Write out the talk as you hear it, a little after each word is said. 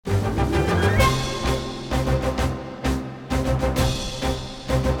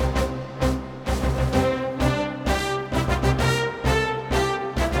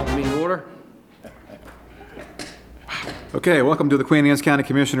Okay, welcome to the Queen Anne's County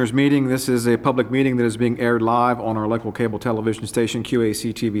Commissioners meeting. This is a public meeting that is being aired live on our local cable television station,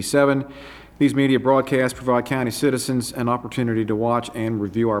 QAC TV7. These media broadcasts provide county citizens an opportunity to watch and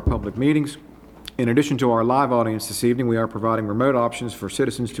review our public meetings. In addition to our live audience this evening, we are providing remote options for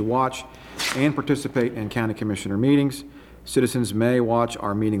citizens to watch and participate in county commissioner meetings. Citizens may watch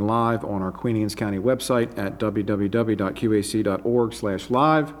our meeting live on our Queen Anne's County website at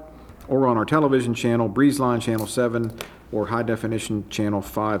www.qac.org/live or on our television channel, BreezeLine Channel 7, or High Definition Channel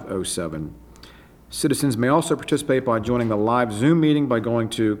 507. Citizens may also participate by joining the live Zoom meeting by going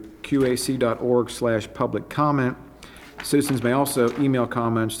to qac.org/public comment. Citizens may also email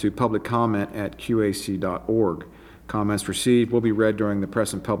comments to publiccomment@qac.org. Comments received will be read during the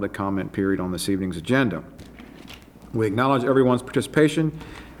press and public comment period on this evening's agenda. We acknowledge everyone's participation,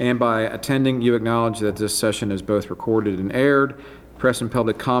 and by attending, you acknowledge that this session is both recorded and aired. Press and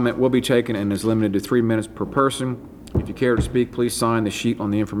public comment will be taken and is limited to 3 minutes per person. If you care to speak, please sign the sheet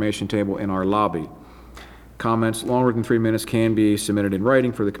on the information table in our lobby. Comments longer than 3 minutes can be submitted in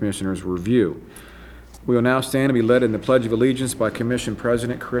writing for the Commissioner's review. We will now stand and be led in the Pledge of Allegiance by Commission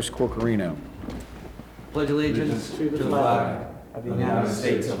President Chris Corcorino. Pledge allegiance to the flag of the United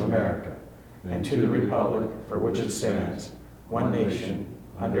States of America and to the republic for which it stands, one nation,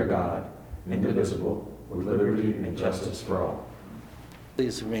 under God, indivisible, with liberty and justice for all.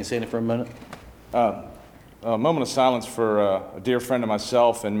 Please remain standing for a minute. A moment of silence for a dear friend of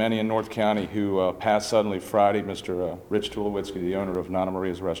myself and many in North County who passed suddenly Friday, Mr. Rich Tulowitzki, the owner of Nana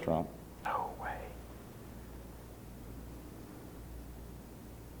Maria's Restaurant. No way.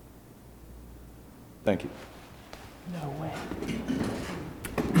 Thank you. No way.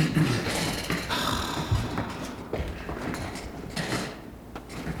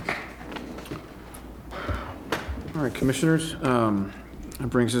 All right, Commissioners, that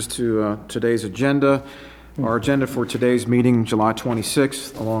brings us to today's agenda. Our agenda for today's meeting, July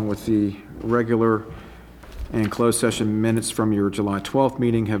 26th, along with the regular and closed session minutes from your July 12th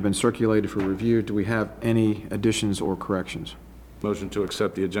meeting have been circulated for review. Do we have any additions or corrections? Motion to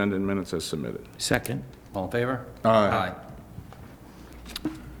accept the agenda and minutes as submitted. Second. All in favor? Aye.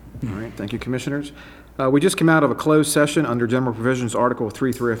 All right, thank you, Commissioners. We just came out of a closed session under General Provisions Article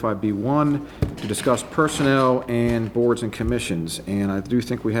 335B1 to discuss personnel and boards and commissions. And I do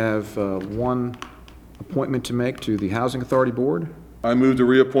think we have one appointment to make to the Housing Authority Board. I move to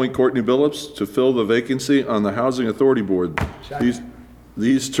reappoint Courtney Billups to fill the vacancy on the Housing Authority Board.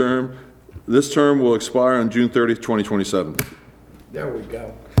 This term will expire on June 30th, 2027. There we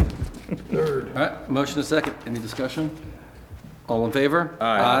go. Third. All right, motion is second. Any discussion? All in favor?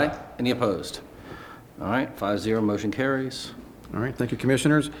 Aye. Any opposed? All right, 5-0, motion carries. All right, thank you,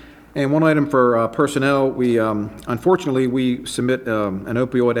 Commissioners. And one item for personnel, we unfortunately, we submit an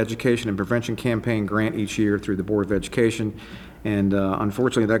opioid education and prevention campaign grant each year through the Board of Education. And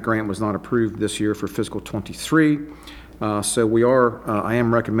unfortunately, that grant was not approved this year for fiscal '23. So I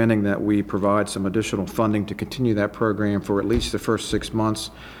am recommending that we provide some additional funding to continue that program for at least the first 6 months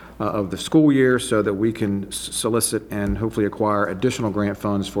of the school year so that we can solicit and hopefully acquire additional grant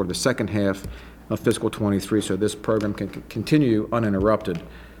funds for the second half of fiscal '23 so this program can continue uninterrupted.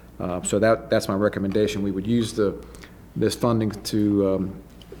 So that's my recommendation. We would use this funding to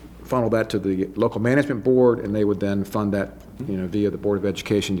funnel that to the local management board, and they would then fund that via the Board of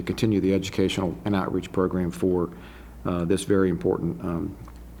Education to continue the educational and outreach program for this very important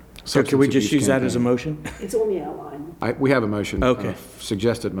So can we substance just abuse use that campaign. as a motion? It's on the outline. We have a motion. Okay.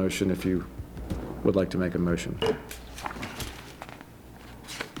 Suggested motion if you would like to make a motion.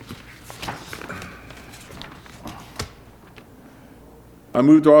 I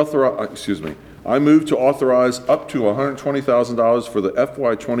move to authorize up to $120,000 for the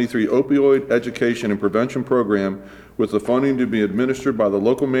FY23 opioid education and prevention program, with the funding to be administered by the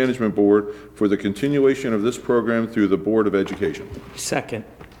local management board for the continuation of this program through the Board of Education. Second.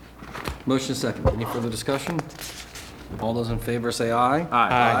 Motion is second. Any further discussion? All those in favor say aye.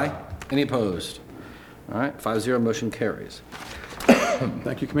 Aye. Any opposed? All right, 5-0, motion carries.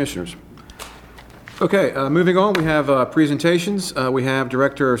 Thank you, Commissioners. Okay, moving on, we have presentations. We have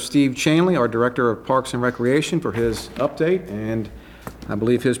Director Steve Chanley, our Director of Parks and Recreation, for his update, and I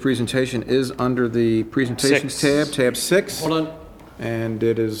believe his presentation is under the Presentations tab 6. Hold on. And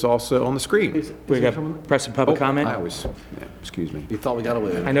it is also on the screen. We got press and public comment. I always, excuse me. You thought we got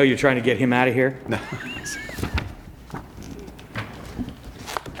away. I know you're trying to get him out of here.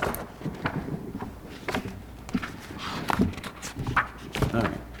 All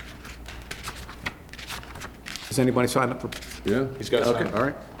right. Has anybody signed up for? Yeah? He's got Okay, something. all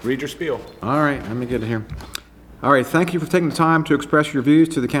right. Read your spiel. All right, let me get it here. All right, thank you for taking the time to express your views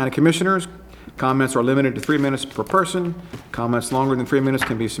to the County Commissioners. Comments are limited to 3 minutes per person. Comments longer than 3 minutes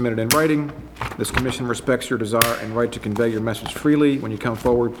can be submitted in writing. This commission respects your desire and right to convey your message freely. When you come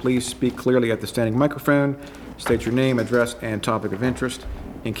forward, please speak clearly at the standing microphone. State your name, address, and topic of interest.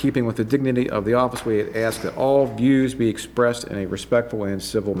 In keeping with the dignity of the office, we ask that all views be expressed in a respectful and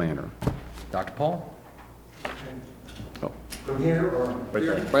civil manner. Dr. Paul? From here or?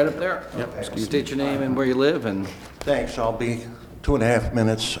 Right up there. Yep. State your name and where you live, and Thanks, I'll be 2.5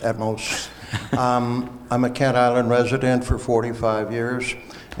 minutes at most. I'm a Kent Island resident for 45 years,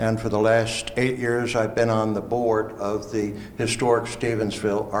 and for the last 8 years, I've been on the board of the historic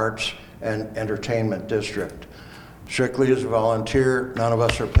Stevensville Arts and Entertainment District. Strictly as a volunteer, none of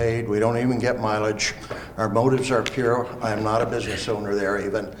us are paid, we don't even get mileage. Our motives are pure, I am not a business owner there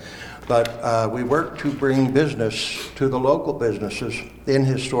even. But we work to bring business to the local businesses in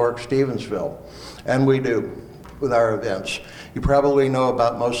historic Stevensville, and we do with our events. You probably know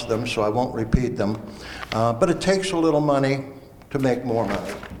about most of them, so I won't repeat them. But it takes a little money to make more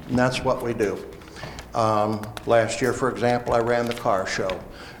money, and that's what we do. Last year, for example, I ran the car show.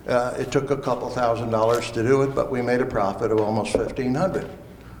 It took a couple $1,000s to do it, but we made a profit of almost $1,500.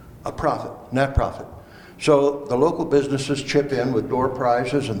 A profit, net profit. So the local businesses chip in with door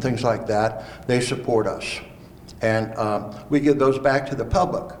prizes and things like that. They support us. And we give those back to the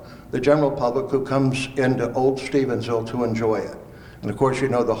public, the general public who comes into Old Stevensville to enjoy it. And of course, you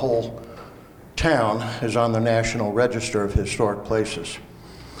know, the whole town is on the National Register of Historic Places.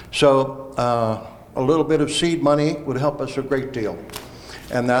 So a little bit of seed money would help us a great deal.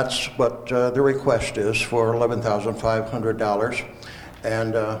 And that's what the request is for $11,500.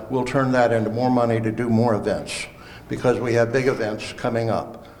 And we'll turn that into more money to do more events, because we have big events coming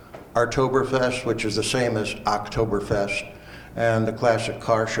up. Artoberfest, which is the same as Oktoberfest, and the Classic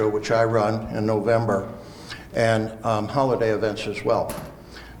Car Show, which I run in November, and holiday events as well.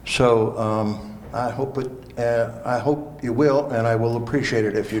 So I hope you will, and I will appreciate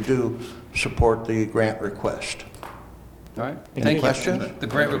it if you do support the grant request. all right. Any Thank you. questions? The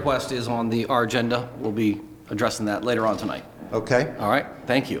grant request is on our agenda. We'll be addressing that later on tonight. Okay? All right,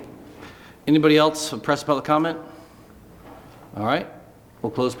 thank you. Anybody else, press and public comment? All right,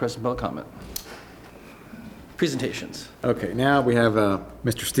 we'll close press and public comment. Presentations. Okay, now we have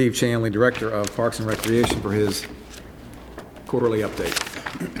Mr. Steve Chanley, Director of Parks and Recreation, for his quarterly update.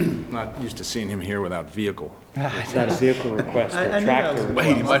 Not used to seeing him here without vehicle. It's not a vehicle request, a tractor.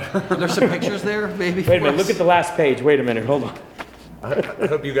 Are there some pictures there, maybe? Wait a minute, look at the last page. Wait a minute, hold on. I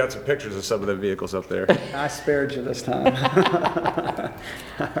hope you got some pictures of some of the vehicles up there. I spared you this time.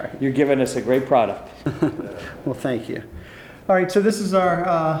 You're giving us a great product. Well, thank you. All right, so this is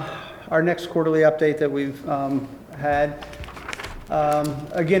our next quarterly update that we've had.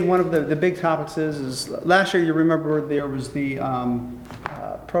 Again, one of the big topics is last year, you remember there was the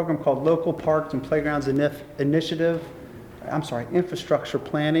program called Local Parks and Playgrounds Initiative. Infrastructure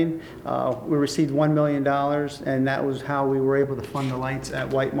planning. We received $1 million, and that was how we were able to fund the lights at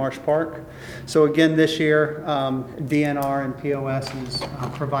White Marsh Park. So again, this year, DNR and POS is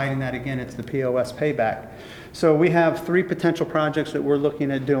providing that again. It's the POS payback. So we have 3 potential projects that we're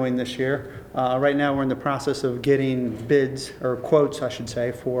looking at doing this year. Right now, we're in the process of getting bids, or quotes, I should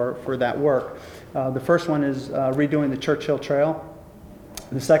say, for that work. The first one is redoing the Churchill Trail.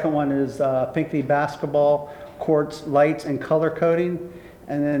 The second one is Pinckney basketball courts, lights, and color coding.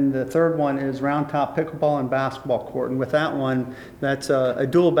 And then the third one is round top pickleball and basketball court. And with that one, that's a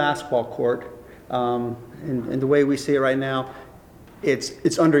dual basketball court. And the way we see it right now, it's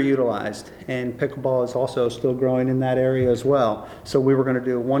underutilized. And pickleball is also still growing in that area as well. So we were going to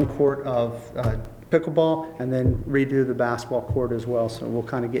do 1 court of pickleball and then redo the basketball court as well. So we'll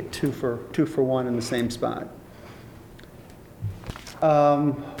kind of get two for one in the same spot.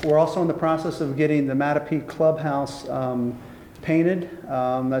 We're also in the process of getting the Mattapee Clubhouse painted.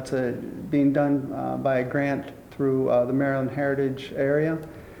 That's being done by a grant through the Maryland Heritage area.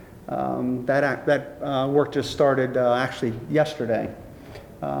 That work just started actually yesterday.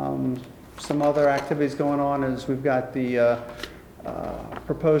 Some other activities going on is we've got the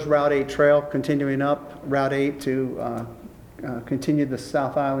proposed Route 8 trail continuing up Route 8 to continue the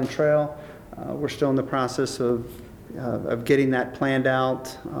South Island Trail. We're still in the process of getting that planned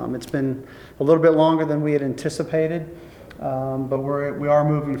out. It's been a little bit longer than we had anticipated, but we are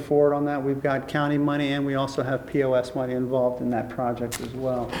moving forward on that. We've got county money, and we also have POS money involved in that project as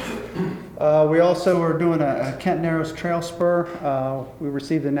well. We also are doing a Kent Narrows Trail Spur. We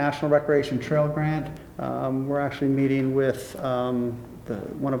received the National Recreation Trail Grant. We're actually meeting with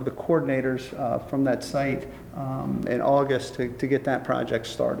one of the coordinators from that site in August to get that project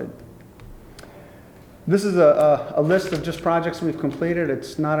started. This is a list of just projects we've completed.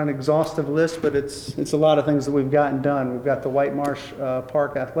 It's not an exhaustive list, but it's a lot of things that we've gotten done. We've got the White Marsh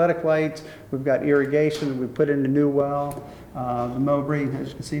Park athletic lights, we've got irrigation, we put in a new well, the Mowbray, as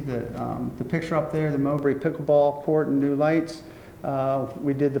you can see the picture up there, the Mowbray pickleball court and new lights.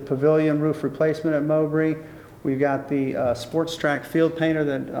 We did the pavilion roof replacement at Mowbray. We've got the sports track field painter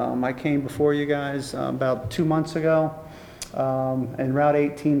that I came before you guys about 2 months ago. And Route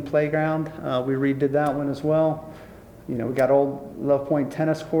 18 playground, we redid that one as well. You know, we got old Love Point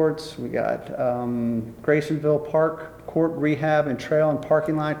tennis courts. We got Graysonville Park court rehab and trail and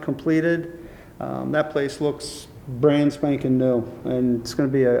parking lot completed. That place looks brand spanking new, and it's going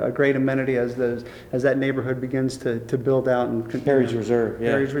to be a great amenity as that neighborhood begins to build out and Perry's Reserve,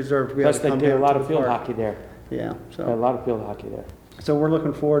 yeah. Perry's Reserve. Plus, they do a lot of field hockey there. Yeah, A lot of field hockey there. so we're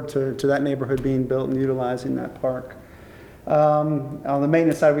looking forward to that neighborhood being built and utilizing that park. On the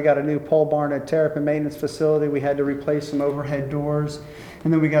maintenance side, we got a new pole barn at Terrapin Maintenance Facility. We had to replace some overhead doors.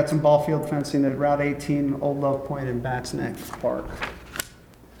 And then we got some ball field fencing at Route 18, Old Love Point, and Bats Neck Park.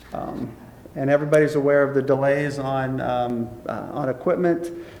 And everybody's aware of the delays on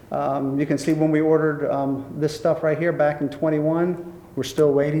equipment. You can see when we ordered this stuff right here back in '21, we're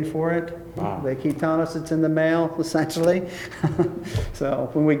still waiting for it. Wow. They keep telling us it's in the mail, essentially. So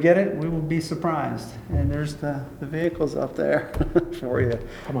when we get it, we will be surprised. And there's the vehicles up there for you.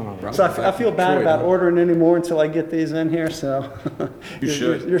 Come on. So I feel bad about ordering any more until I get these in here, so. You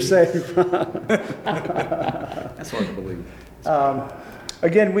should. You're safe. That's hard to believe.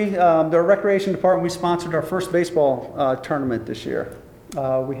 Again, the recreation department, we sponsored our first baseball tournament this year.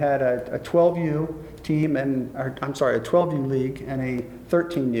 We had a 12U team and, a 12U league and a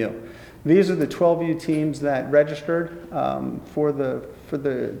 13U. These are the 12U teams that registered for the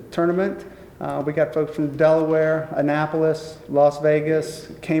tournament. We got folks from Delaware, Annapolis, Las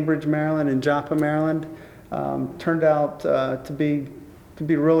Vegas, Cambridge, Maryland, and Joppa, Maryland. Turned out to be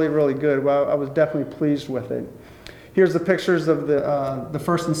really, really good. Well, I was definitely pleased with it. Here's the pictures of the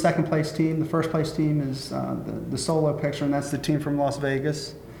first and second place team. The first place team is the solo picture, and that's the team from Las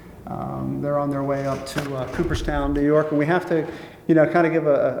Vegas. They're on their way up to Cooperstown, New York, and we have to, kind of give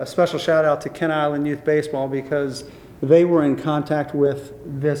a special shout out to Kent Island Youth Baseball because they were in contact with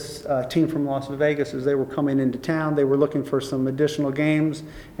this team from Las Vegas as they were coming into town. They were looking for some additional games,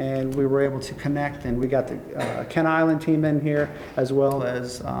 and we were able to connect, and we got the Kent Island team in here as well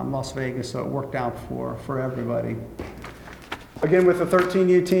as Las Vegas, so it worked out for everybody. Again, with the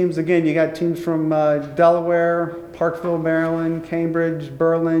 13U teams, again, you got teams from Delaware, Parkville, Maryland, Cambridge,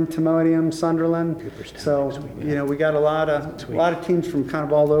 Berlin, Timonium, Sunderland. So, we got a lot of teams from kind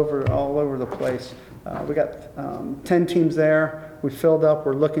of all over the place. We got 10 teams there. We filled up.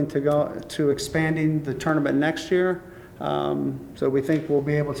 We're looking to go to expanding the tournament next year. So we think we'll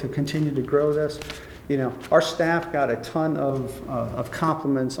be able to continue to grow this. Our staff got a ton of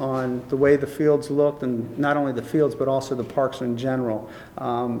compliments on the way the fields looked, and not only the fields, but also the parks in general,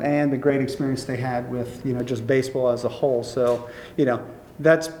 and the great experience they had with, just baseball as a whole. So,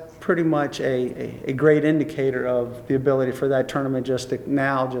 that's pretty much a great indicator of the ability for that tournament just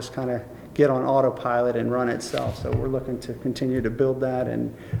kind of get on autopilot and run itself. So we're looking to continue to build that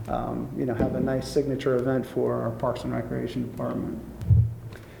and, have a nice signature event for our Parks and Recreation Department.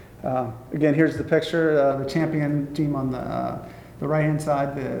 Again, here's the picture, the champion team on the right-hand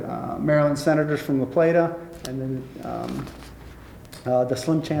side, the Maryland Senators from La Plata, and then the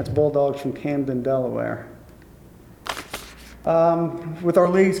Slim Chance Bulldogs from Camden, Delaware. With our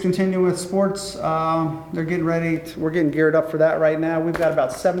leagues continuing with sports, they're getting ready. We're getting geared up for that right now. We've got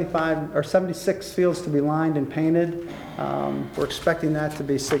about 76 fields to be lined and painted. We're expecting that to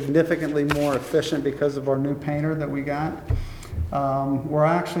be significantly more efficient because of our new painter that we got. We're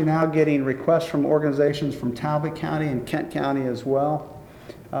actually now getting requests from organizations from Talbot County and Kent County as well.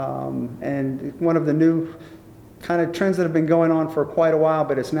 And one of the new kind of trends that have been going on for quite a while,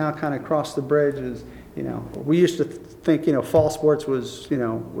 but it's now kind of crossed the bridge is, we used to think, fall sports was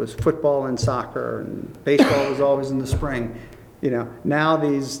football and soccer, and baseball was always in the spring. Now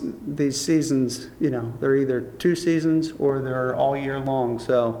these seasons, they're either 2 seasons or they're all year long.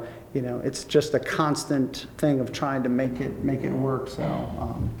 So, it's just a constant thing of trying to make it work.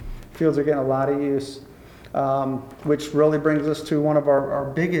 So, fields are getting a lot of use, which really brings us to one of our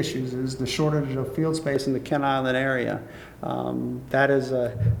big issues is the shortage of field space in the Kent Island area. That is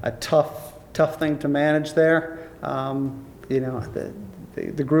a tough thing to manage there.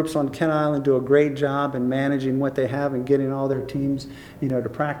 The groups on Kent Island do a great job in managing what they have and getting all their teams, to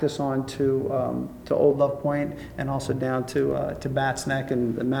practice on to Old Love Point and also down to Bats Neck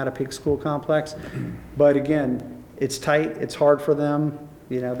and the Mattapique School Complex. But again, it's tight. It's hard for them.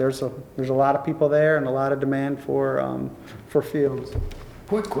 there's a lot of people there and a lot of demand for fields.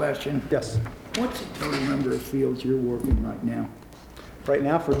 Quick question. Yes. What's the total number of fields you're working right now? Right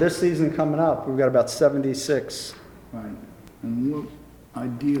now, for this season coming up, we've got about 76. Right. And what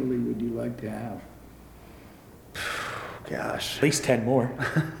ideally would you like to have? Gosh. At least 10 more.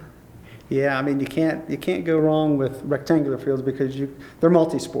 Yeah, I mean, you can't go wrong with rectangular fields because they're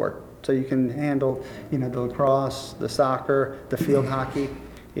multi-sport. So you can handle, the lacrosse, the soccer, the field hockey,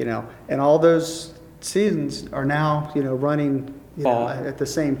 and all those seasons are now, running, Fall. at the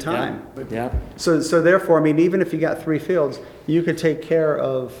same time. Yeah. So therefore, I mean, even if you got 3 fields, you could take care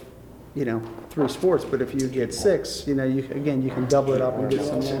of, 3 sports. But if you get 6, you can double it up and get You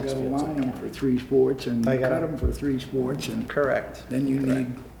some also more. got to line them for 3 sports and I got cut it. them for 3 sports, and Correct. then you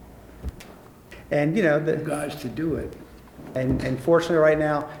need And, guys to do it. And fortunately, right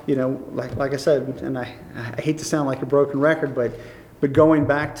now, like I said, and I hate to sound like a broken record, but going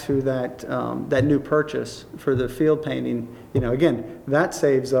back to that new purchase for the field painting, again, that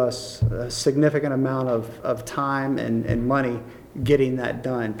saves us a significant amount of time and money getting that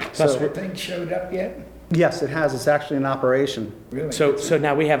done. Has So, the thing showed up yet? yes, it has. It's actually in operation. Really? So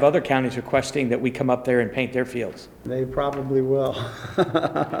now we have other counties requesting that we come up there and paint their fields. They probably will.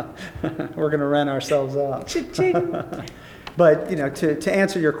 We're going to rent ourselves out. But, to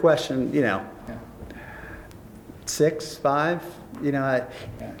answer your question, 6, 5,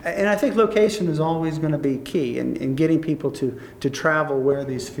 and I think location is always going to be key in getting people to travel where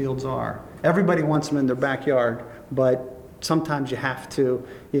these fields are. Everybody wants them in their backyard, but sometimes you have to,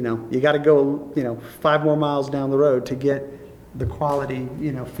 you got to go, 5 more miles down the road to get the quality,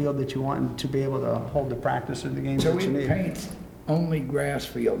 field that you want and to be able to hold the practice or the games So that you it need. paints only grass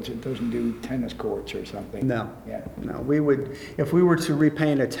fields, it doesn't do tennis courts or something? No. Yeah. No, if we were to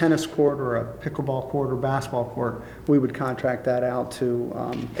repaint a tennis court or a pickleball court or basketball court, we would contract that out to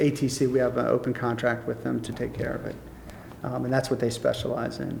ATC. We have an open contract with them to take care of it. And that's what they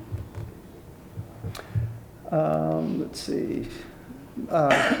specialize in. Let's see.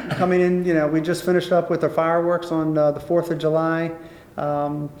 Coming in, we just finished up with the fireworks on the 4th of July.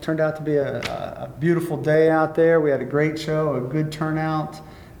 Turned out to be a beautiful day out there. We had a great show, a good turnout.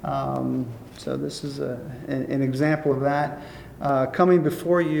 So this is an example of that. Coming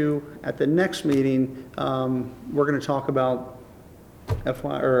before you at the next meeting, we're going to talk about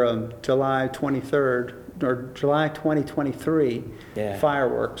July 23rd or July 2023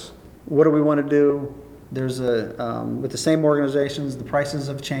 fireworks. What do we want to do? There's with the same organizations, the prices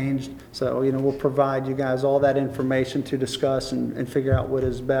have changed. So, we'll provide you guys all that information to discuss and figure out what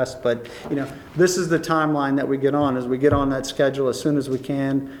is best. But, this is the timeline that we get on. As we get on that schedule as soon as we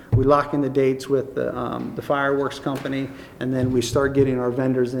can, we lock in the dates with the fireworks company, and then we start getting our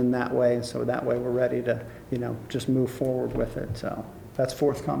vendors in that way. And so that way we're ready to, just move forward with it. So that's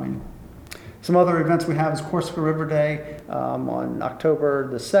forthcoming. Some other events we have is Corsica River Day on October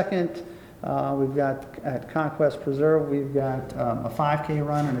the 2nd. We've got at Conquest Preserve, we've got a 5K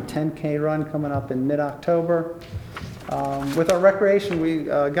run and a 10K run coming up in mid-October. With our recreation, we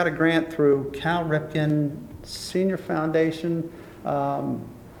got a grant through Cal Ripken Senior Foundation.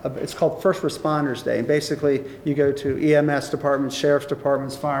 It's called First Responders Day. And basically, you go to EMS departments, sheriff's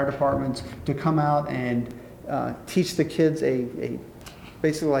departments, fire departments to come out and teach the kids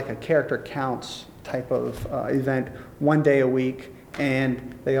basically like a character counts type of event 1 day a week.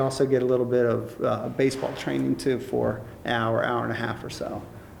 And they also get a little bit of baseball training too for an hour and a half or so.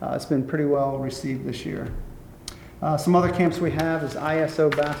 It's been pretty well received this year. Some other camps we have is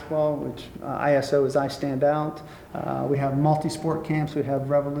ISO basketball, which ISO is I Stand Out. We have multi-sport camps. We have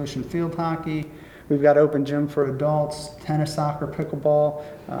Revolution field hockey. We've got open gym for adults, tennis, soccer, pickleball.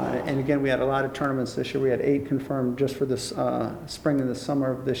 And again, we had a lot of tournaments this year. We had 8 confirmed just for this spring and the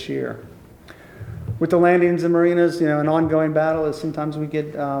summer of this year. With the landings and marinas, an ongoing battle is sometimes we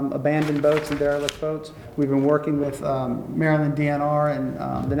get abandoned boats and derelict boats. We've been working with Maryland DNR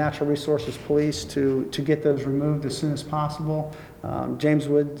and the Natural Resources Police to get those removed as soon as possible. James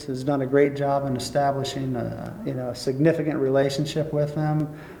Woods has done a great job in establishing a significant relationship with them.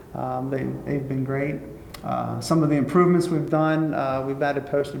 They've been great. Some of the improvements we've done, we've added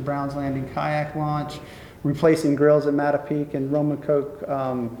posted Browns Landing kayak launch, replacing grills at Mattapique and Roman Coke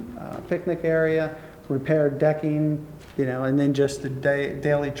picnic area, repaired decking, and then just the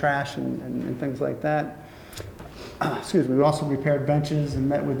daily trash and things like that. Excuse me. We also repaired benches and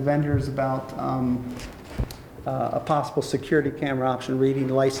met with vendors about a possible security camera option reading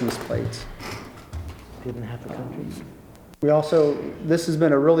license plates. Didn't have the country. We also, this has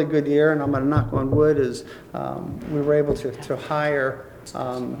been a really good year, and I'm going to knock on wood, is we were able to hire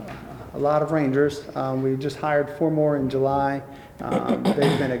a lot of rangers. We just hired 4 more in July.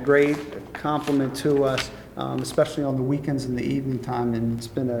 They've been a great compliment to us, especially on the weekends and the evening time, and it's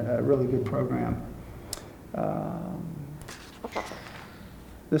been a really good program.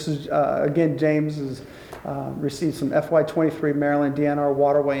 This is, again, James has received some FY23 Maryland DNR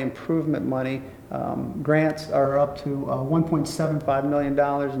waterway improvement money. Grants are up to $1.75 million,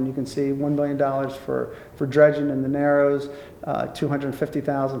 and you can see $1 million for dredging in the Narrows,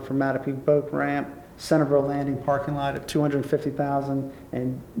 $250,000 for Mattapique Boat Ramp, Centerville Landing parking lot at $250,000,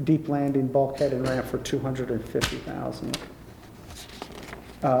 and Deep Landing bulkhead and ramp for $250,000.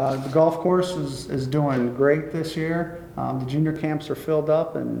 The golf course is doing great this year. The junior camps are filled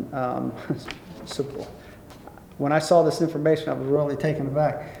up, and so when I saw this information, I was really taken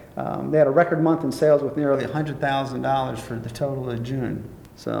aback. They had a record month in sales with nearly $100,000 for the total of June.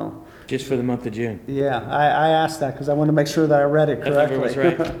 So, Just for the month of June. yeah, I asked that because I wanted to make sure that I read it I think it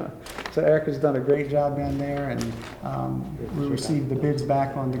correctly. was right. So Erica's done a great job down there, and we received the bids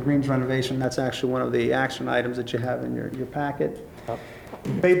back on the greens renovation. That's actually one of the action items that you have in your packet.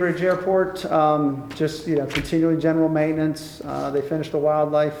 Bay Bridge Airport, just, continuing general maintenance. They finished the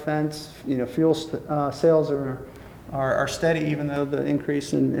wildlife fence. Fuel sales are steady, even though the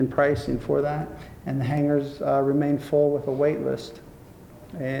increase in pricing for that. And the hangars remain full with a wait list.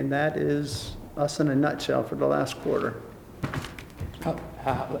 And that is us in a nutshell for the last quarter.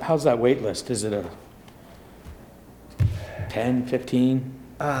 How's that wait list? Is it a 10, 15?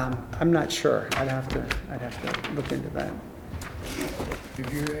 I'm not sure. I'd have to look into that.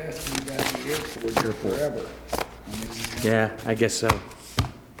 If you're asking about the airport, you're forever. Yeah, I guess so.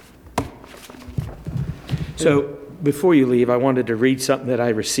 So before you leave, I wanted to read something that I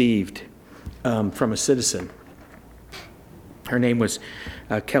received from a citizen. Her name was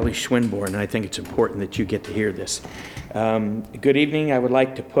Kelly Schwinborn, and I think it's important that you get to hear this. Good evening. I would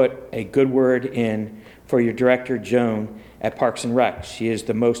like to put a good word in for your director, Joan, at Parks and Rec. She is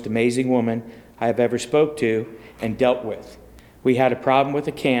the most amazing woman I have ever spoke to and dealt with. We had a problem with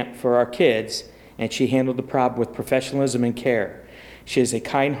a camp for our kids, and she handled the problem with professionalism and care. She is a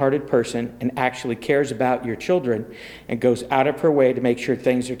kind-hearted person and actually cares about your children and goes out of her way to make sure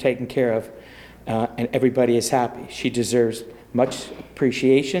things are taken care of and everybody is happy. She deserves much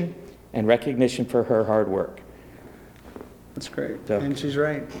appreciation and recognition for her hard work. That's great. So- And she's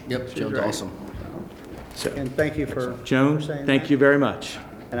right. Yep, She's Joan's right. awesome. And thank you for Joan, saying thank that. you very much.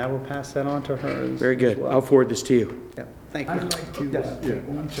 And I will pass that on to her as Very good. as well. I'll forward this to you. Yeah, thank you. I'd like to take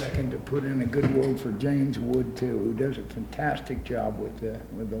 1 second to put in a good word for James Wood, too, who does a fantastic job with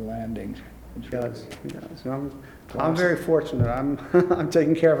the landings. It's He does, he does. So I'm very fortunate. I'm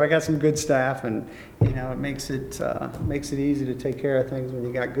taken care of. I got some good staff, and it makes it easy to take care of things when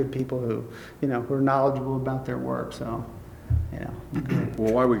you got good people who who are knowledgeable about their work. So, good.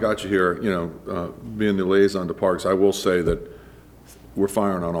 Well, while we got you here, being the liaison to parks, I will say that we're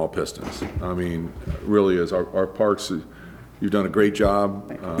firing on all pistons. I mean, really is. Our parks, you've done a great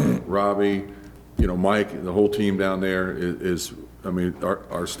job. Robbie, Mike, the whole team down there is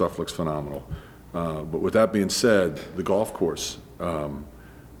our stuff looks phenomenal. But with that being said, the golf course,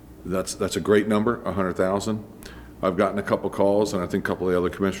 that's a great number, 100,000. I've gotten a couple calls, and I think a couple of the other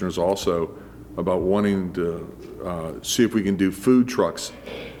commissioners also, about wanting to see if we can do food trucks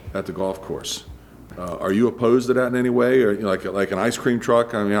at the golf course. Are you opposed to that in any way, or like an ice cream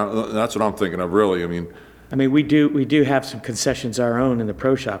truck? I mean, that's what I'm thinking of, really. We do have some concessions our own in the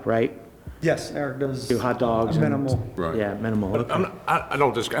pro shop, right? Yes, Eric does. Do hot dogs and- minimal. Right. Yeah, minimal. Okay. I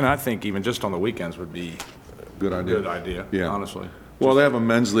don't and I think even just on the weekends would be Good a idea. good idea, Yeah. honestly. Well, they have a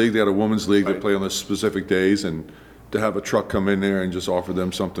men's league, they had a women's league that Right. play on the specific days, and to have a truck come in there and just offer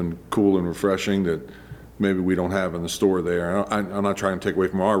them something cool and refreshing that maybe we don't have in the store there. I'm not trying to take away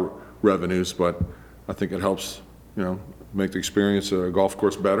from our revenues, but I think it helps, make the experience of a golf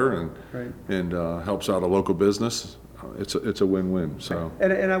course better Right. and helps out a local business. It's a win-win, so.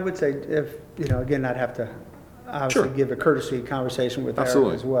 And I would say if, again, I'd have to obviously Sure. give a courtesy conversation with Eric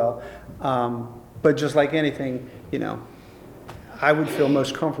Absolutely. as well. But just like anything, I would feel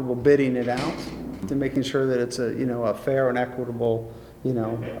most comfortable bidding it out and making sure that it's a fair and equitable,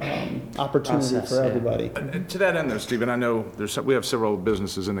 opportunity Process, for yeah. everybody. And to that end, though, Stephen, I know we have several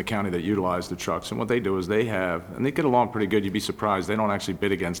businesses in the county that utilize the trucks, and what they do is they get along pretty good. You'd be surprised. They don't actually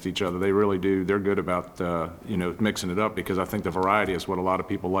bid against each other. They really do. They're good about, mixing it up, because I think the variety is what a lot of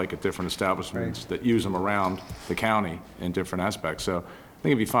people like at different establishments that use them around the county in different aspects. So I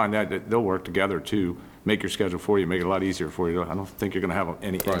think if you find that they'll work together to make your schedule for you, make it a lot easier for you. I don't think you're going to have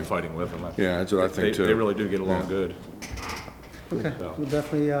any infighting with them. Yeah, that's what I think, too. They really do get along good. Okay, we'll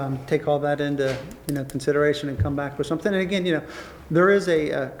definitely take all that into, consideration and come back with something. And again, there is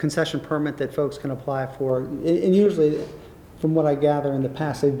a concession permit that folks can apply for. And usually, from what I gather in the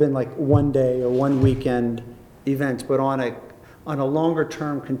past, they've been like one day or one weekend events. But on a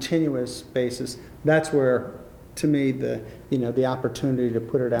longer-term continuous basis, that's where, to me, the opportunity to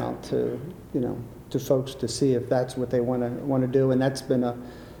put it out to, to folks to see if that's what they want to do. And that's been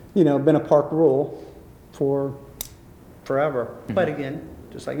a park rule for forever. But again,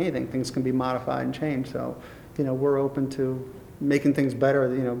 just like anything, things can be modified and changed. So, we're open to making things better,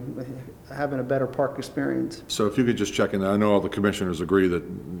 having a better park experience. So if you could just check in, I know all the commissioners agree that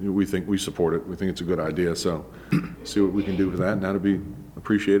we support it. We think it's a good idea, so see what we can do with that, and that'll be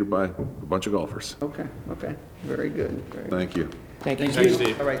appreciated by a bunch of golfers. Okay, very good. Very good. Thank you. Thank you. Thanks,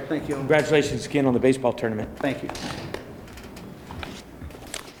 Steve. All right, thank you. Congratulations again on the baseball tournament. Thank you.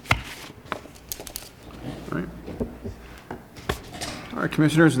 All right. All right,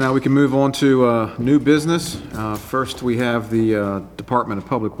 Commissioners, now we can move on to new business. First, we have the Department of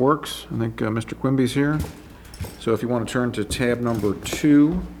Public Works. I think Mr. Quimby's here. So if you want to turn to tab number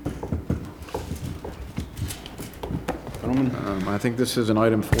 2. I think this is an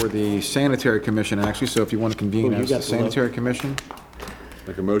item for the Sanitary Commission, actually, so if you want to convene as the Sanitary Commission.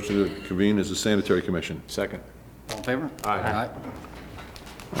 Make a motion to convene as the Sanitary Commission. Second. All in favor? Aye.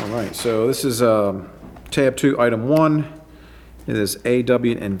 All right, so this is tab 2, item 1. It is AW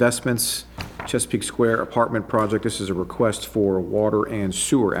Investments, Chesapeake Square Apartment Project. This is a request for water and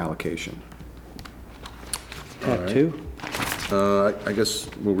sewer allocation. Tab 2? I guess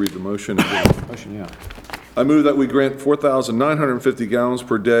we'll read the motion. Motion, yeah. I move that we grant 4,950 gallons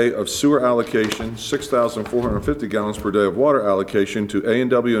per day of sewer allocation, 6,450 gallons per day of water allocation to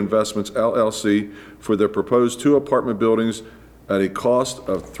A&W Investments LLC for their proposed 2 apartment buildings at a cost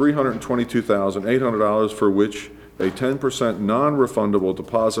of $322,800, for which a 10% non-refundable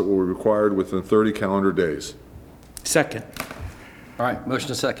deposit will be required within 30 calendar days. Second. All right, motion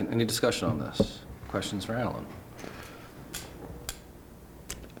to second. Any discussion on this? Questions for Alan?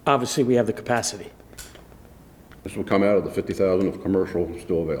 Obviously, we have the capacity, This will come out of the 50,000 of commercial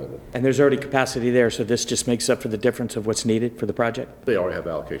still available. and there's already capacity there, so this just makes up for the difference of what's needed for the project? They already have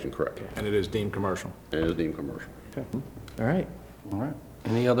allocation, correct, And it is deemed commercial. and it is deemed commercial. All right. All right.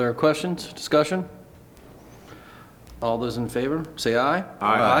 Any other questions, discussion? All those in favor, say aye.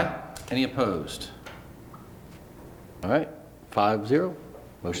 Aye. Any opposed? All right, 5-0.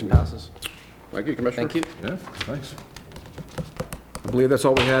 Motion passes. Thank you, Commissioner. Thank you. Yeah, thanks. I believe that's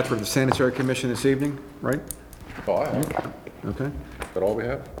all we had for the Sanitary Commission this evening, right? Oh, I have. Okay, Is that all we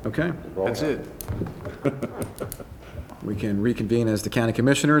have? okay. That's it. We can reconvene as the County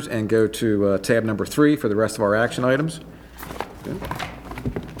Commissioners and go to tab number 3 for the rest of our action items.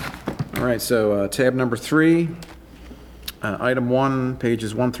 All right, so tab number 3, item 1,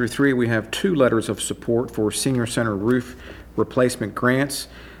 pages 1 through 3, we have 2 letters of support for senior center roof replacement grants.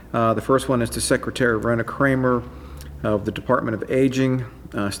 The first one is to Secretary Rena Kramer of the Department of Aging,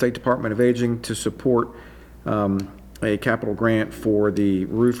 State Department of Aging, to support a capital grant for the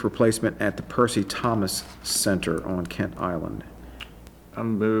roof replacement at the Percy Thomas Center on Kent Island. I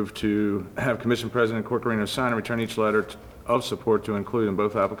move to have Commission President Corcorino sign and return each letter of support to include in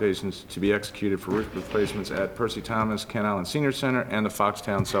both applications to be executed for roof replacements at Percy Thomas, Kent Island Senior Center, and the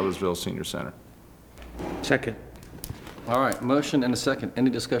Foxtown Sellersville Senior Center. Second. All right, motion and a second. Any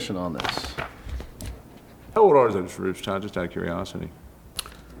discussion on this? How old are those roofs, Todd, just out of curiosity?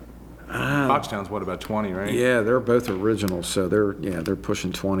 Foxtown's what, about 20, right? Yeah, they're both originals, so they're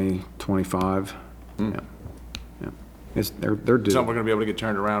pushing 20, 25. Yeah. They're due. Something we're going to be able to get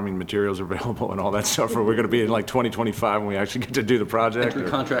turned around, I mean, materials are available and all that stuff, or we're going to be in like 2025 when we actually get to do the project? Enter or-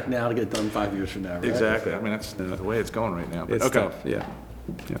 contract now to get it done 5 years from now, right? Exactly, I mean, that's the way it's going right now. but It's okay. tough, yeah.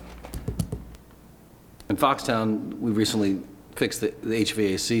 In Foxtown, we recently fixed the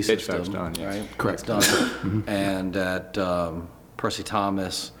HVAC system. HVAC's done, yes. Right? Correct. It's done. And at Percy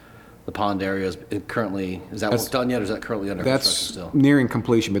Thomas, the pond area is currently, is that work done yet, or is that currently under construction That's still? nearing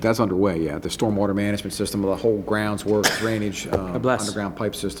completion, but that's underway, yeah. The stormwater management system, the whole grounds work, drainage, bless. underground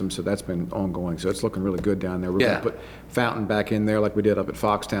pipe system, so that's been ongoing. So it's looking really good down there. We're Yeah. gonna put fountain back in there like we did up at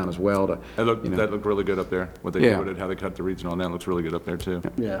Foxtown as well to, That looked, you know. that looked really good up there, what they Yeah. put it, how they cut the reeds and all that, looks really good up there too.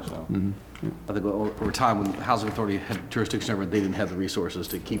 Yeah. So, I think over time, when the Housing Authority had jurisdiction over it, they didn't have the resources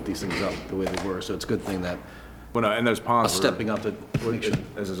to keep these things up the way they were. So it's a good thing that well, no, and those ponds us were- stepping up to make sure.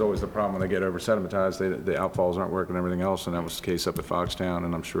 As is always the problem, when they get over sedimentized, the outfalls aren't working and everything else, and that was the case up at Foxtown,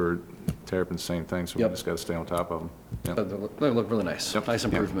 and I'm sure Terrapin's the same thing, so we Yep. just got to stay on top of them. Yeah. They look really nice. Yep. Nice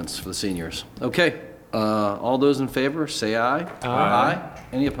improvements for the seniors. Okay, all those in favor, say aye. Aye.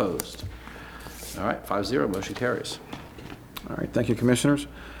 Any opposed? All right, 5-0, motion carries. All right, thank you, Commissioners.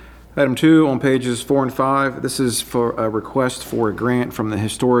 Item 2 on pages 4 and 5, this is for a request for a grant from the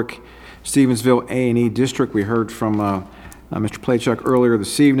historic Stevensville A&E District. We heard from Mr. Playchuk earlier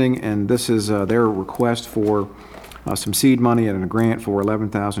this evening, and this is their request for some seed money and a grant for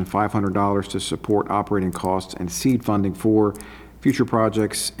 $11,500 to support operating costs and seed funding for future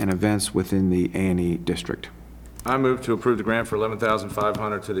projects and events within the A&E District. I move to approve the grant for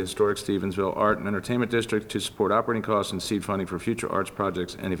 $11,500 to the Historic Stevensville Art and Entertainment District to support operating costs and seed funding for future arts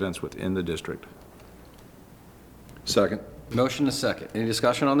projects and events within the district. Second. Motion is second. Any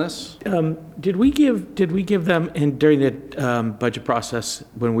discussion on this? Did we give them, and during the budget process,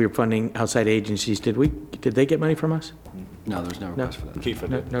 when we were funding outside agencies, did they get money from us? No, there's no request for that. Kiefer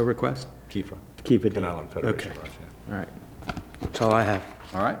No, did. no request? Kiefer. Keep it. Can Island Federation. Okay, Lodge, yeah. all right. That's all I have.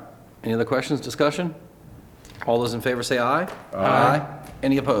 All right. Any other questions, discussion? All those in favor say aye. Aye.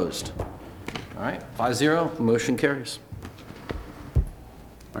 Any opposed? All right, 5-0, motion carries. All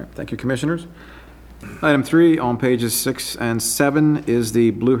right, thank you, Commissioners. Item 3 on pages 6 and 7 is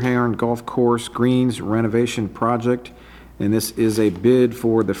the Blue Heron Golf Course Greens Renovation Project, and this is a bid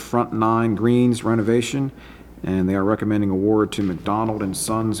for the front 9 greens renovation, and they are recommending award to McDonald and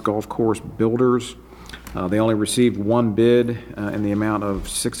Sons Golf Course Builders. They only received one bid in the amount of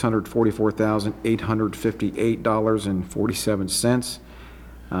 $644,858.47,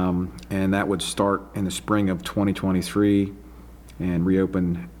 and that would start in the spring of 2023, and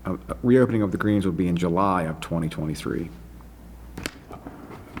reopening of the greens would be in July of 2023.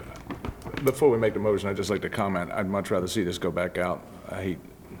 Before we make the motion, I'd just like to comment, I'd much rather see this go back out. I hate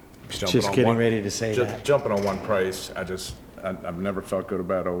jumping Just on getting one- ready to say just that. Jumping on one price, I've never felt good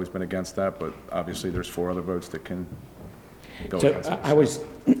about it, always been against that, but obviously there's 4 other votes that can go So against it. I was,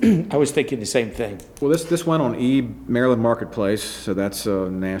 I was thinking the same thing. Well, this went on Maryland Marketplace, so that's a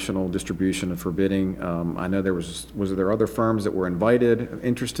national distribution for bidding. I know there was there other firms that were invited,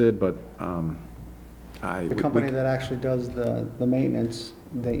 interested, but The company that actually does the maintenance,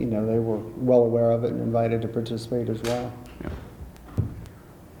 they were well aware of it and invited to participate as well.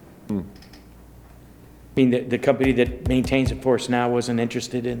 I mean, the company that maintains it for us now wasn't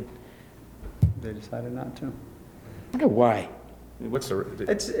interested in, They decided not to. I wonder why. What's the,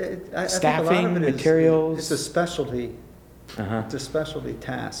 I think a lot Staffing, of it is- materials? It's a specialty. Uh-huh. It's a specialty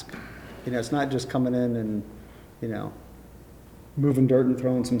task. It's not just coming in and, moving dirt and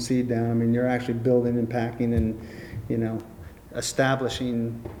throwing some seed down. I mean, you're actually building and packing and,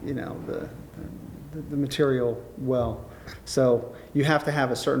 establishing, the material well. So you have to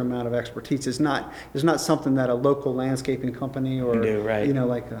have a certain amount of expertise. It's not something that a local landscaping company or, Can do, right. even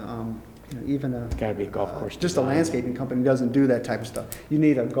a. Gotta be a golf course Just a design. landscaping company doesn't do that type of stuff. You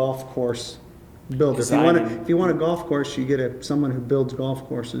need a golf course builder. Designing. If you want a golf course, you get someone who builds golf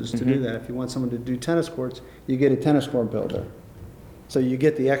courses to Mm-hmm. do that. If you want someone to do tennis courts, you get a tennis court builder. So you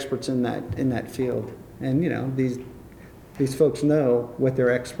get the experts in that field. And, these folks know what their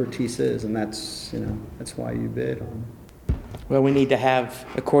expertise is, and that's why you bid on them. Well, we need to have,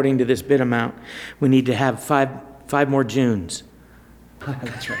 according to this bid amount, we need to have five more Junes.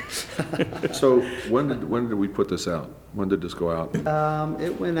 That's right. So when did we put this out? When did this go out?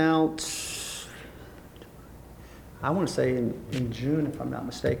 It went out, I want to say in June, if I'm not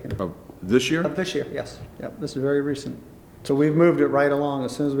mistaken. Of this year? Of this year, yes. Yep, this is very recent. So we've moved it right along.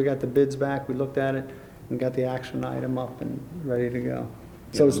 As soon as we got the bids back, we looked at it and got the action item up and ready to go.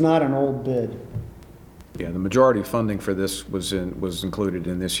 So it's not an old bid. Yeah, the majority of funding for this was included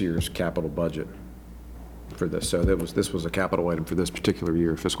in this year's capital budget for this. So this was a capital item for this particular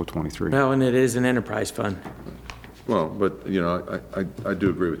year, fiscal '23. Well, and it is an enterprise fund. Well, but, I do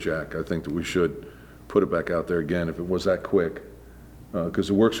agree with Jack. I think that we should put it back out there again if it was that quick, because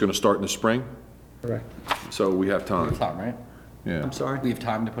the work's going to start in the spring, Correct. so we have time. Time, right? Yeah. I'm sorry? We have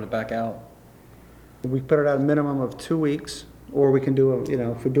time to put it back out? We put it out a minimum of 2 weeks, or we can do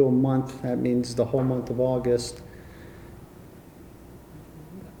if we do a month, that means the whole month of August.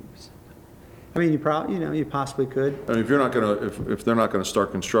 I mean, you possibly could. I mean, if you're not going to, if they're not going to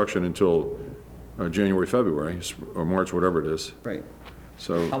start construction until January, February, or March, whatever it is, Right.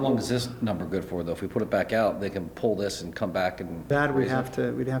 so. How long is this number good for, though? If we put it back out, they can pull this and come back and... That we'd raise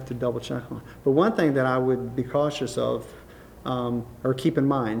it? have to double check on. But one thing that I would be cautious of, or keep in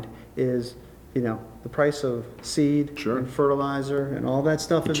mind, is, the price of seed Sure. and fertilizer and all that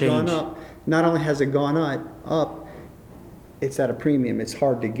stuff has Change. gone up. Not only has it gone up, it's at a premium. It's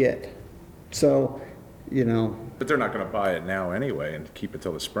hard to get. So, but they're not going to buy it now anyway and keep it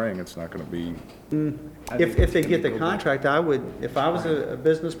till the spring. It's not going to be. if they get the contract, I would, if I was a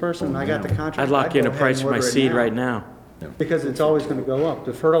business person and I got the contract. I'd lock go in a ahead price and for my order it seed right now. Because it's always going to go up.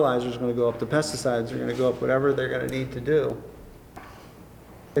 The fertilizer's going to go up, the pesticides are going to go up, whatever they're going to need to do.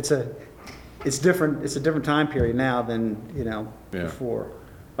 it's a different time period now than, Yeah. before.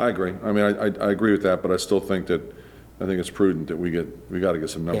 I agree. I mean, I agree with that, but I still think it's prudent that we got to get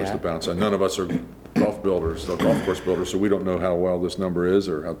some numbers Yeah. to bounce on. None of us are golf builders, golf course builders, so we don't know how well this number is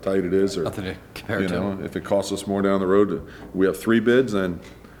or how tight it is or, Nothing to compare you to. know, if it costs us more down the road. We have 3 bids, then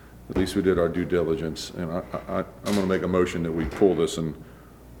at least we did our due diligence. And I'm going to make a motion that we pull this and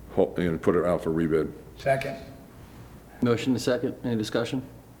put it out for rebid. Second. Motion and second, any discussion?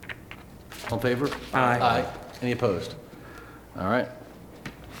 All in favor? Aye. Aye. Any opposed? All right.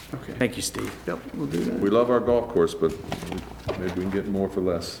 Thank you, Steve. We love our golf course, but maybe we can get more for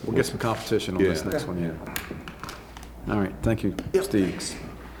less. We'll get some competition on this Yeah. next one, yeah. All right, thank you, Steve.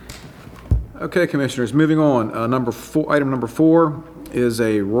 Okay, Commissioners, moving on. Item number 4 is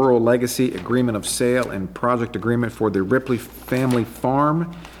a Rural Legacy Agreement of Sale and Project Agreement for the Ripley Family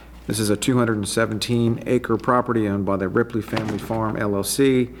Farm. This is a 217-acre property owned by the Ripley Family Farm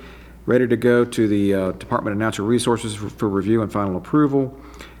LLC, ready to go to the Department of Natural Resources for review and final approval.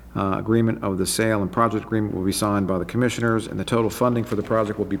 Agreement of the sale and project agreement will be signed by the Commissioners, and the total funding for the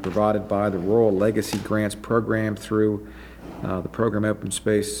project will be provided by the Rural Legacy Grants Program through the Program Open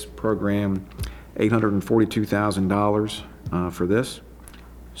Space Program, $842,000 for this.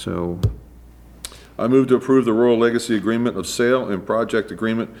 So, I move to approve the Rural Legacy Agreement of Sale and Project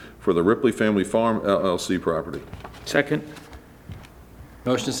Agreement for the Ripley Family Farm LLC property. Second?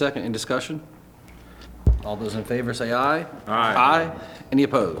 Motion and second, any discussion? All those in favor say aye. Aye. Any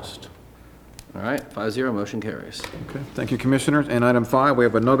opposed? All right, 5-0, motion carries. okay, thank you, Commissioners. And item 5, we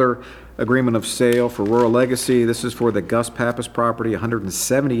have another agreement of sale for Rural Legacy. This is for the Gus Pappas property,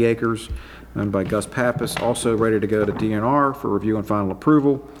 170 acres, owned by Gus Pappas, also ready to go to DNR for review and final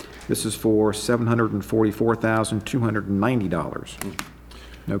approval. This is for $744,290.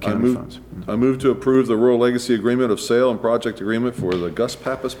 No county funds. I move to approve the Rural Legacy Agreement of Sale and Project Agreement for the Gus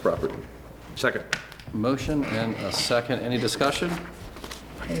Pappas property. Second. Motion and a second, any discussion?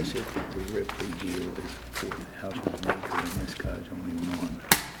 Why is it that the Ripley deal is 4,000 an acre and this guy's only 1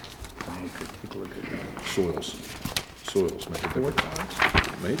 acre? Take a look at that. Soils make a difference.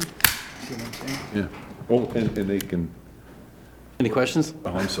 Maybe, See what I'm saying? yeah. Oh, and they can, Any questions? oh,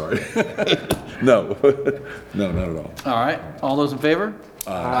 I'm sorry. No, no, not at all. All right, all those in favor?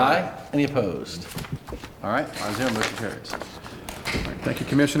 Aye. Any opposed? All right, 5-0, motion carries. Thank you,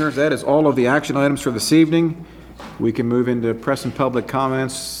 Commissioners. That is all of the action items for this evening. We can move into press and public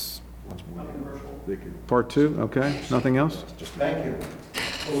comments. Part 2, okay. Nothing else? Thank you.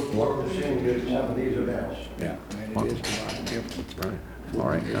 Look forward to seeing you at some of these events. Yeah, and it is a lot of difference. All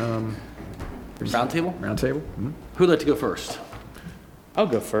right. Roundtable? Roundtable? Who'd like to go first? I'll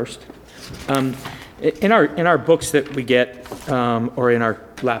go first. In our books that we get, or in our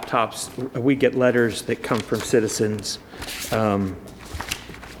laptops, we get letters that come from citizens.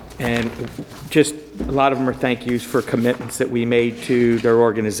 And just, a lot of them are thank yous for commitments that we made to their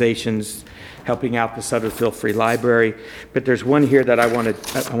organizations, helping out the Sutterfield Free Library. But there's one here that I want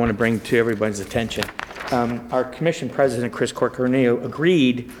to bring to everybody's attention. Our commission president, Chris Corcorneo,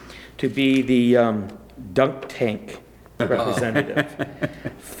 agreed to be the dunk tank representative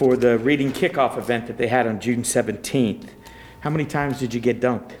for the reading kickoff event that they had on June 17th. How many times did you get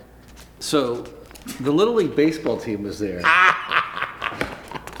dunked? So, the Little League baseball team was there.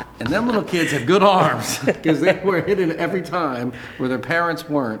 And them little kids have good arms, because they were hitting every time where their parents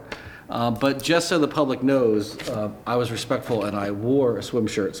weren't. But just so the public knows, I was respectful and I wore a swim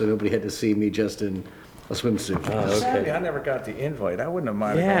shirt, so nobody had to see me just in a swimsuit. Sadly, I never got the invite. I wouldn't have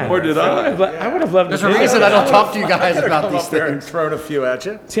minded. Yeah. going. Or did I? I would have loved to. There's a do reason that. I don't talk to you guys about Come these up there and things. thrown a few at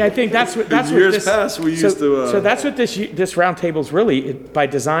you. See, I think that's what years this, past, we so, used to, So that's what this roundtable's really, by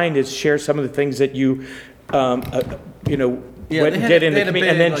design, is share some of the things that you, Yeah, went they and had- did in they the had a community, big,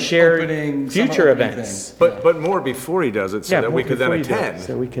 and then like, share opening- summer future opening events. thing. But more before he does it, so Yeah, that we could then before you do it, attend.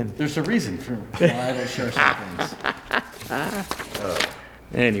 So we can, There's a reason for why I don't share some things.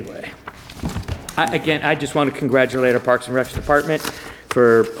 anyway. I just want to congratulate our Parks and Recs Department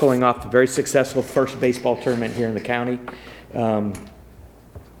for pulling off the very successful first baseball tournament here in the county. I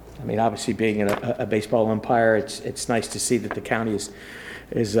mean, obviously, being a baseball umpire, it's nice to see that the county is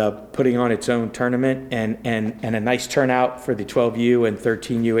putting on its own tournament and a nice turnout for the 12U and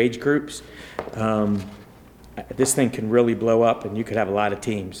 13U age groups. This thing can really blow up, and you could have a lot of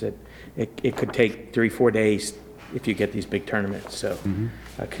teams. It could take 3-4 days if you get these big tournaments. So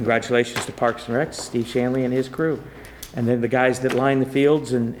congratulations to Parks and Recs, Steve Shanley and his crew. And then the guys that line the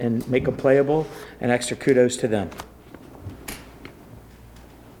fields and make them playable, and extra kudos to them.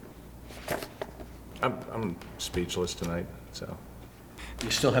 I'm speechless tonight, so.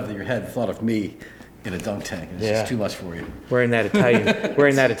 You still have in your head thought of me in a dunk tank. It's Yeah. just too much for you. Wearing that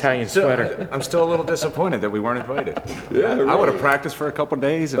Italian sweater. I'm still a little disappointed that we weren't invited. Yeah, I would have really. practiced for a couple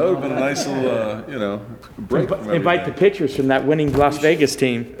days. That would have been a nice little, break from Invite the everything. pictures from that winning Las Vegas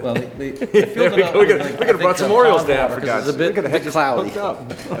team. Well, they We could have brought some Orioles down, for God's It's a sake. bit cloudy. Hooked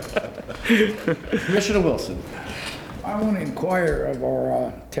up. Commissioner Wilson. I want to inquire of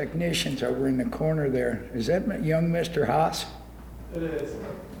our technicians over in the corner there. Is that young Mr. Haas? It is.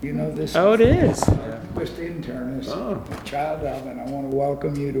 You know this? Oh, it is. Just internist, a child of, and I want to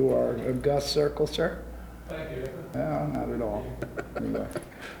welcome you to our august circle, sir. Thank you. No, not at all. Anyway,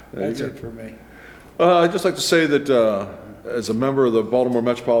 that's it for me. I'd just like to say that as a member of the Baltimore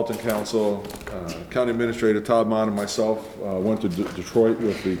Metropolitan Council, County Administrator Todd Mon and myself went to Detroit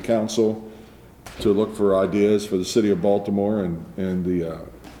with the council to look for ideas for the city of Baltimore and the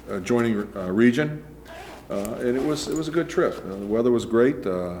adjoining region. And it was a good trip. The weather was great.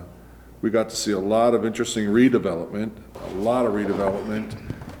 We got to see a lot of interesting redevelopment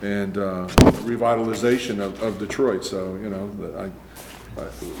and revitalization of Detroit. So,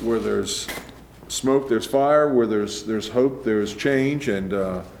 where there's smoke, there's fire. Where there's hope, there's change. And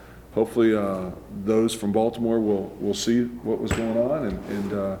hopefully those from Baltimore will see what was going on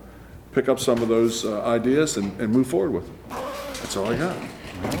and pick up some of those ideas and move forward with them. That's all I got.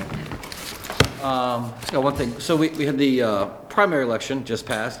 One thing, so we had the primary election just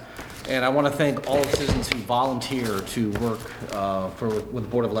passed, and I want to thank all the citizens who volunteer to work with the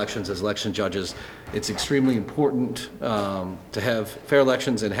Board of Elections as election judges. It's extremely important to have fair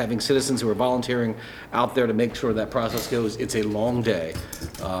elections, and having citizens who are volunteering out there to make sure that process goes. It's a long day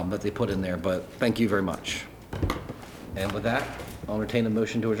that they put in there, but thank you very much. And with that, I'll entertain a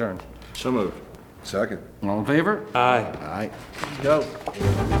motion to adjourn. So moved. Second. All in favor? Aye. Aye. Go.